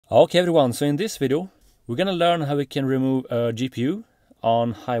Okay everyone, so in this video we're gonna learn how we can remove a GPU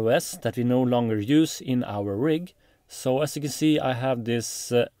on HiveOS that we no longer use in our rig. So as you can see, I have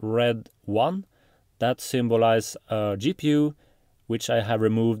this red one that symbolizes a GPU which I have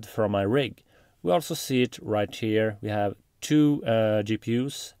removed from my rig. We also see it right here. We have two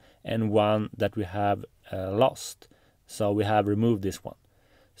GPUs and one that we have lost. So we have removed this one.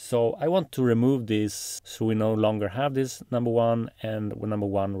 So I want to remove this so we no longer have this number one and number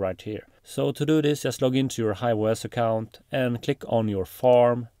one right here. So to do this, just log into your HiveOS account and click on your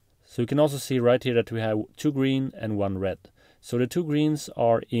farm. So you can also see right here that we have two green and one red. So the two greens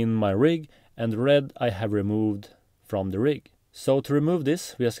are in my rig and the red I have removed from the rig. So to remove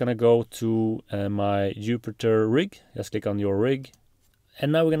this, we're just gonna go to my Jupyter rig. Just click on your rig.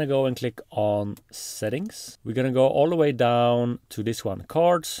 And now we're gonna go and click on settings. We're gonna go all the way down to this one,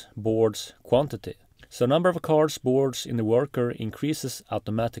 cards, boards, quantity. So number of cards, boards in the worker increases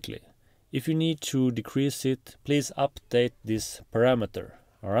automatically. If you need to decrease it, please update this parameter.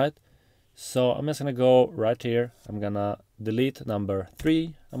 All right. So I'm just gonna go right here. I'm gonna delete number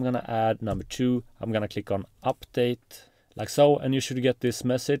 3. I'm gonna add number 2. I'm gonna click on update like so, and you should get this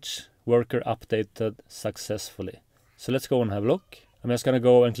message, worker updated successfully. So let's go and have a look. I'm just gonna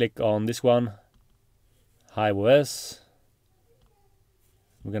go and click on this one, HiveOS.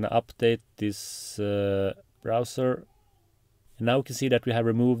 I'm gonna update this browser. And now we can see that we have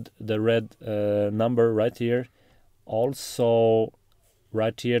removed the red number right here. Also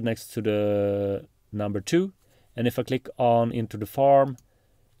right here next to the number 2. And if I click on into the farm,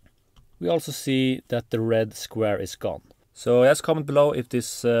 we also see that the red square is gone. So just comment below if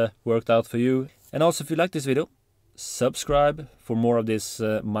this worked out for you. And also if you like this video, subscribe for more of these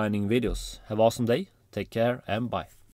mining videos. Have an awesome day, take care and bye.